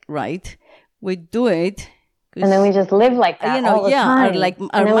like right, we do it. And then we just live like that all the time.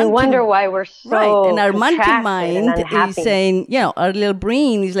 And then we wonder why we're so right. And our monkey mind is saying, our little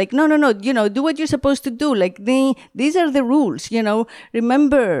brain is like, no, do what you're supposed to do. Like these are the rules,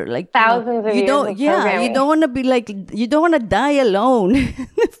 Remember, like thousands of years of programming. You don't want to be like, you don't want to die alone.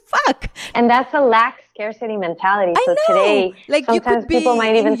 Fuck. And that's a lack scarcity mentality. So today, like sometimes people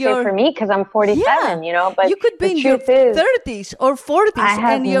might even say for me, because I'm 47, but you could be in your 30s or 40s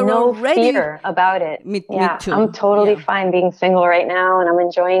and you're already fear about it. Me too. I'm totally fine being single right now and I'm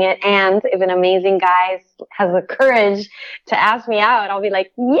enjoying it. And if an amazing guy has the courage to ask me out, I'll be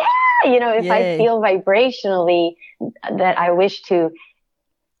like, if I feel vibrationally that I wish to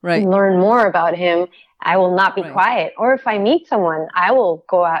learn more about him, I will not be quiet. Or if I meet someone, I will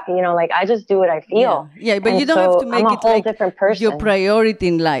go out, I just do what I feel. Yeah, but you don't have to make it like different person. Your priority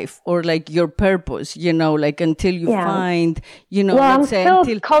in life or like your purpose, like until you find, well, I'm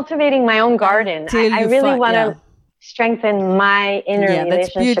still cultivating my own garden. I really want to strengthen my inner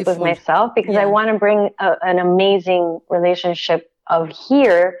relationship with myself because I want to bring an amazing relationship of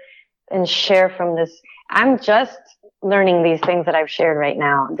here and share from this. I'm just learning these things that I've shared right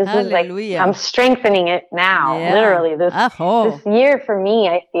now. This is like, I'm strengthening it now, literally. This year for me,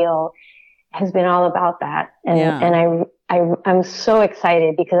 I feel, has been all about that. And I'm so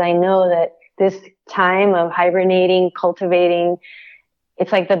excited because I know that this time of hibernating, cultivating,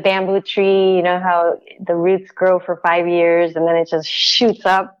 it's like the bamboo tree, how the roots grow for 5 years and then it just shoots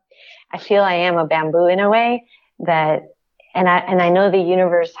up. I feel I am a bamboo in a way and I know the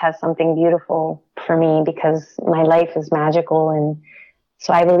universe has something beautiful for me because my life is magical. And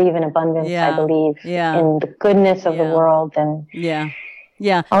so I believe in abundance. I believe in the goodness of the world. And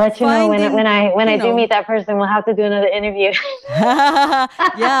I'll let you know when I do meet that person, we'll have to do another interview.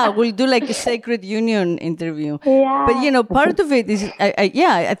 We'll do like a sacred union interview. But part of it is,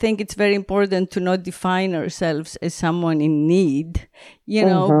 I think it's very important to not define ourselves as someone in need,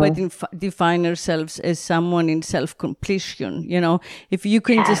 but define ourselves as someone in self-completion. If you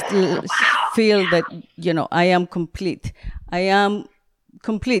can just feel that, I am complete. I am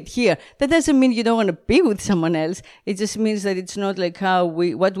complete here. That doesn't mean you don't want to be with someone else. It just means that it's not like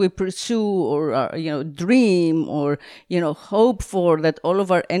what we pursue or dream or hope for, that all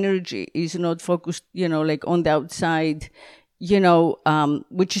of our energy is not focused like on the outside,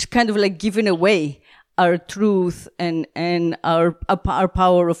 which is kind of like giving away our truth and our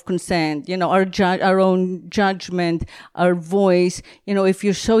power of consent, our own judgment, our voice. If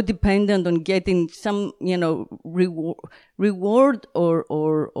you're so dependent on getting some, reward or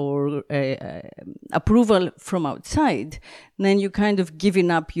approval from outside, then you're kind of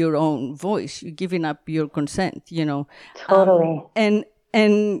giving up your own voice. You're giving up your consent, Totally.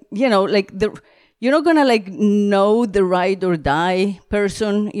 You're not gonna know the ride or die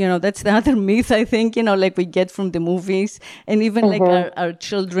person. That's the other myth, I think, we get from the movies and even our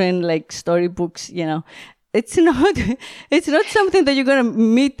children, storybooks, It's not something that you're going to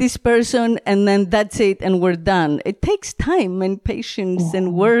meet this person and then that's it and we're done. It takes time and patience and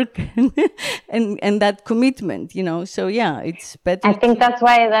work and that commitment, So yeah, it's better. I think that's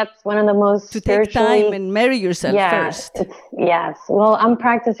why that's one of the most to take time and marry yourself first. Yes. Well, I'm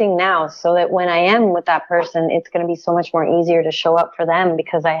practicing now so that when I am with that person, it's going to be so much more easier to show up for them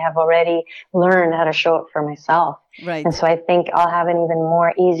because I have already learned how to show up for myself. Right. And so I think I'll have an even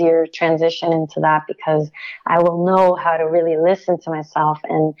more easier transition into that because I will know how to really listen to myself,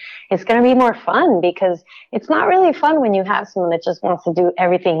 and it's going to be more fun because it's not really fun when you have someone that just wants to do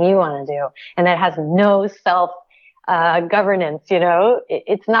everything you want to do and that has no self governance.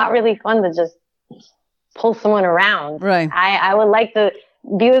 It's not really fun to just pull someone around. Right. I would like to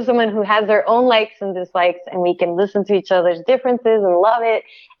be with someone who has their own likes and dislikes, and we can listen to each other's differences and love it.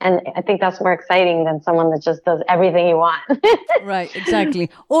 And I think that's more exciting than someone that just does everything you want. Right, exactly.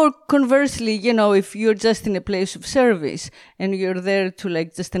 Or conversely, if you're just in a place of service and you're there to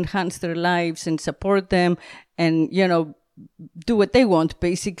just enhance their lives and support them and, do what they want,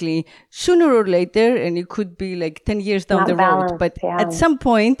 basically, sooner or later, and it could be 10 years down the road, but at some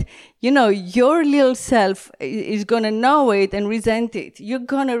point, your little self is going to know it and resent it. You're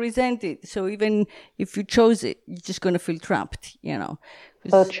going to resent it. So even if you chose it, you're just going to feel trapped,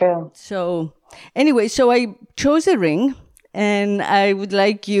 So true. So anyway, so I chose a ring and I would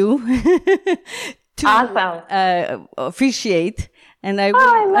like you to awesome. Officiate. And I will,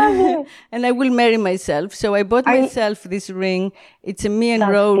 I love it. And I will marry myself. So I bought myself this ring. It's a me and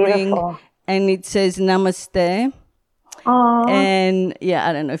Ro ring, and it says Namaste. Aww. And yeah,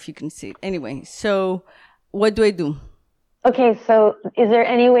 I don't know if you can see it. Anyway, so what do I do? Okay, so is there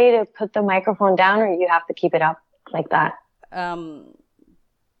any way to put the microphone down, or you have to keep it up like that?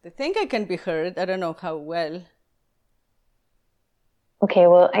 I think I can be heard. I don't know how well. Okay,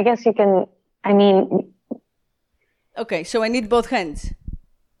 well, I guess you can. Okay, so I need both hands.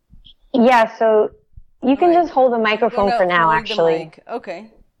 Yeah, so you can just hold the microphone for now, actually.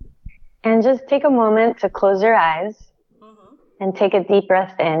 Okay. And just take a moment to close your eyes and take a deep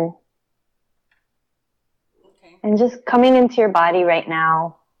breath in. Okay. And just coming into your body right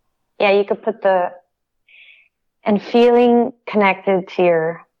now. Yeah, you could put and feeling connected to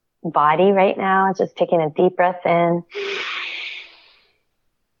your body right now, just taking a deep breath in.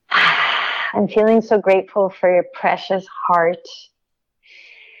 I'm feeling so grateful for your precious heart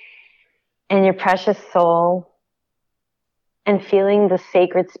and your precious soul, and feeling the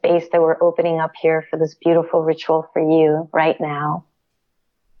sacred space that we're opening up here for this beautiful ritual for you right now.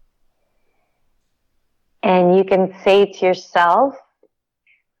 And you can say to yourself,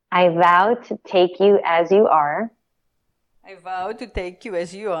 I vow to take you as you are. I vow to take you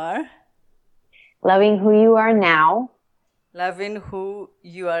as you are. Loving who you are now. Loving who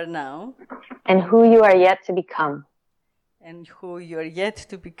you are now. And who you are yet to become. And who you are yet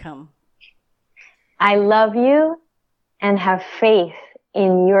to become. I love you and have faith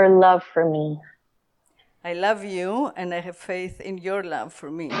in your love for me. I love you and I have faith in your love for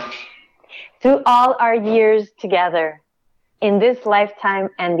me. Through all our years together, in this lifetime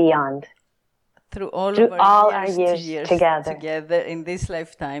and beyond. Through all our years together in this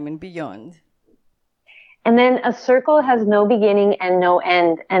lifetime and beyond. And then a circle has no beginning and no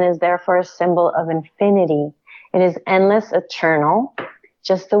end, and is therefore a symbol of infinity. It is endless, eternal,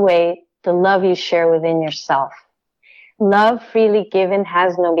 just the way the love you share within yourself. Love freely given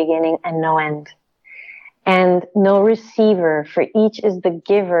has no beginning and no end, and no receiver, for each is the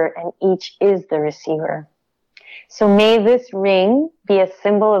giver and each is the receiver. So may this ring be a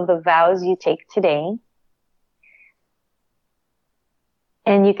symbol of the vows you take today.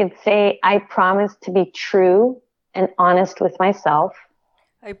 And you can say, I promise to be true and honest with myself.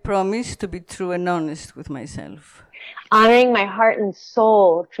 I promise to be true and honest with myself. Honoring my heart and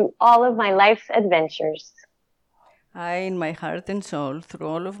soul through all of my life's adventures. I, in my heart and soul, through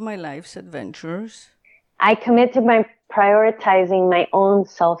all of my life's adventures. I commit to prioritizing my own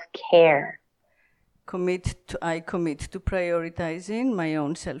self-care. I commit to prioritizing my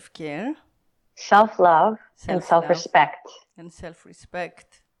own self-care. Self-love and self-respect. And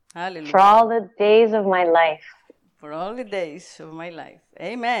self-respect. Hallelujah. For all the days of my life. For all the days of my life.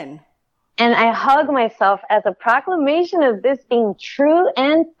 Amen. And I hug myself as a proclamation of this being true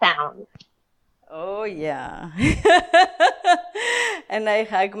and sound. Oh, yeah. And I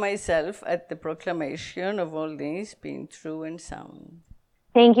hug myself at the proclamation of all this being true and sound.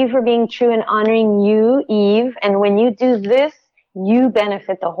 Thank you for being true and honoring you, Eve. And when you do this, you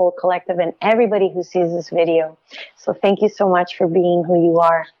benefit the whole collective and everybody who sees this video. So thank you so much for being who you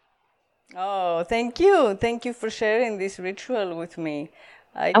are. Oh, thank you. Thank you for sharing this ritual with me.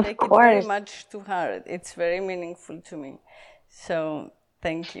 I Of take course. it very much to heart. It's very meaningful to me. So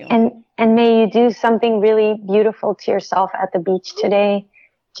thank you. And may you do something really beautiful to yourself at the beach today.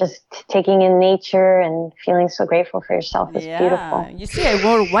 Just taking in nature and feeling so grateful for yourself is beautiful. You see, I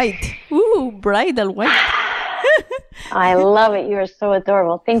wore white. Ooh, bridal white. I love it. You are so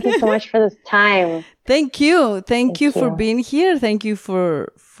adorable. Thank you so much for this time. Thank you. Thank you for being here. Thank you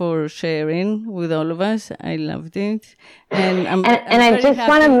for sharing with all of us. I loved it. And I just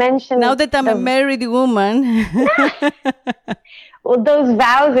want to mention, now that I'm a married woman. Well, those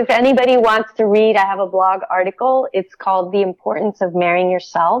vows, if anybody wants to read, I have a blog article. It's called The Importance of Marrying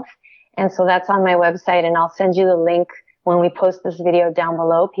Yourself. And so that's on my website, and I'll send you the link when we post this video down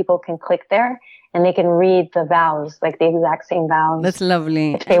below. People can click there and they can read the vows, like the exact same vows. That's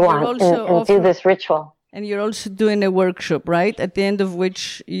lovely. If they want, and do this ritual. And you're also doing a workshop, right? At the end of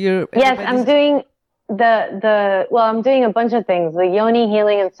which you're... Yes, I'm doing I'm doing a bunch of things. The yoni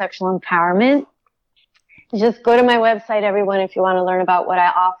healing and sexual empowerment. Just go to my website, everyone, if you want to learn about what I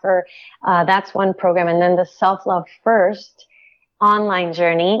offer. That's one program. And then the Self-Love First online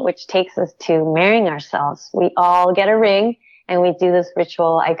journey, which takes us to marrying ourselves. We all get a ring and we do this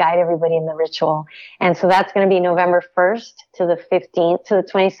ritual. I guide everybody in the ritual. And so that's going to be November 1st to the 15th to the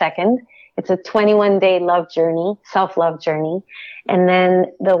 22nd. It's a 21-day love journey, self-love journey. And then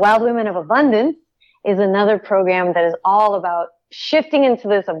the Wild Women of Abundance is another program that is all about shifting into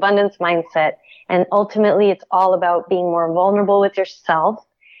this abundance mindset. And ultimately, it's all about being more vulnerable with yourself,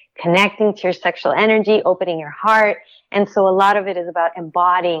 connecting to your sexual energy, opening your heart. And so a lot of it is about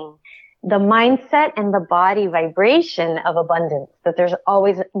embodying the mindset and the body vibration of abundance, that there's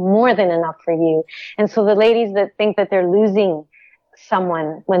always more than enough for you. And so the ladies that think that they're losing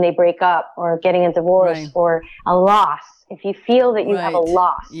someone when they break up or getting a divorce or a loss, if you feel that you have a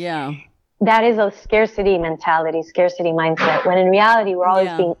loss, that is a scarcity mentality, scarcity mindset, when in reality, we're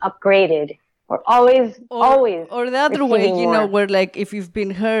always being upgraded. We're always. Or the other way, where like if you've been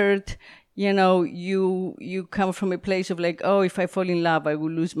hurt, you come from a place of like, oh, if I fall in love, I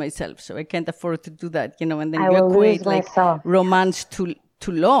will lose myself. So I can't afford to do that, and then you equate like romance to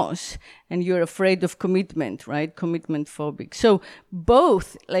loss, and you're afraid of commitment, right? Commitment phobic. So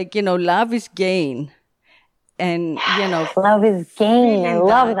both, like, love is gain. And, love is gain. I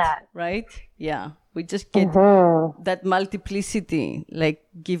love that. Right? Yeah. We just get that multiplicity, like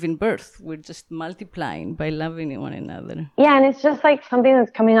giving birth. We're just multiplying by loving one another. Yeah, and it's just like something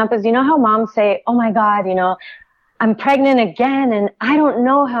that's coming up is, how moms say, oh my God, I'm pregnant again and I don't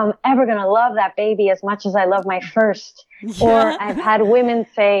know how I'm ever going to love that baby as much as I love my first. Yeah. Or I've had women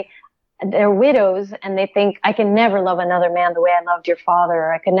say they're widows and they think I can never love another man the way I loved your father,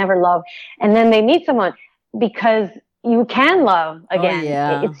 or I could never love. And then they meet someone because you can love again.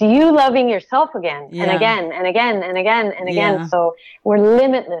 It's you loving yourself again and again and again and again and again. So we're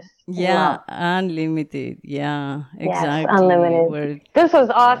limitless. Unlimited. Yeah, exactly. Yes, unlimited. This was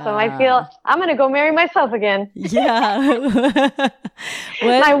awesome. I feel I'm going to go marry myself again. Well,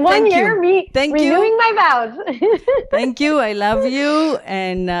 my 1 year renewing my vows. Thank you. I love you.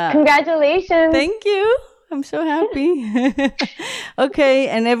 And congratulations. Thank you. I'm so happy. Okay.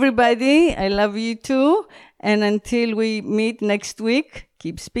 And everybody, I love you too. And until we meet next week,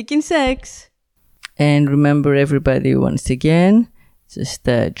 keep speaking sex. And remember, everybody, once again, just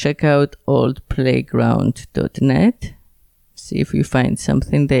check out oldplayground.net. See if you find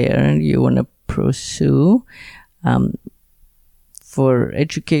something there you want to pursue for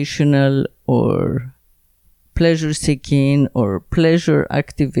educational or pleasure-seeking or pleasure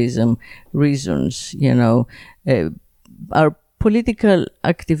activism reasons. Our political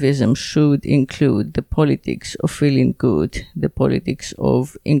activism should include the politics of feeling good, the politics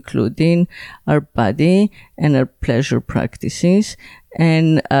of including our body and our pleasure practices.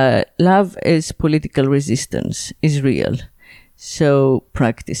 And love as political resistance is real. So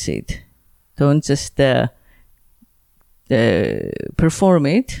practice it. Don't just perform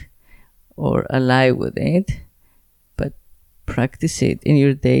it or ally with it, but practice it in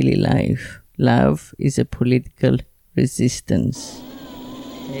your daily life. Love is a political resistance.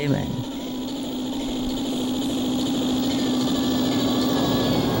 Amen.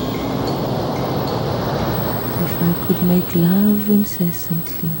 I could make love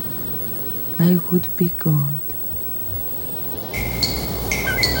incessantly, I would be God.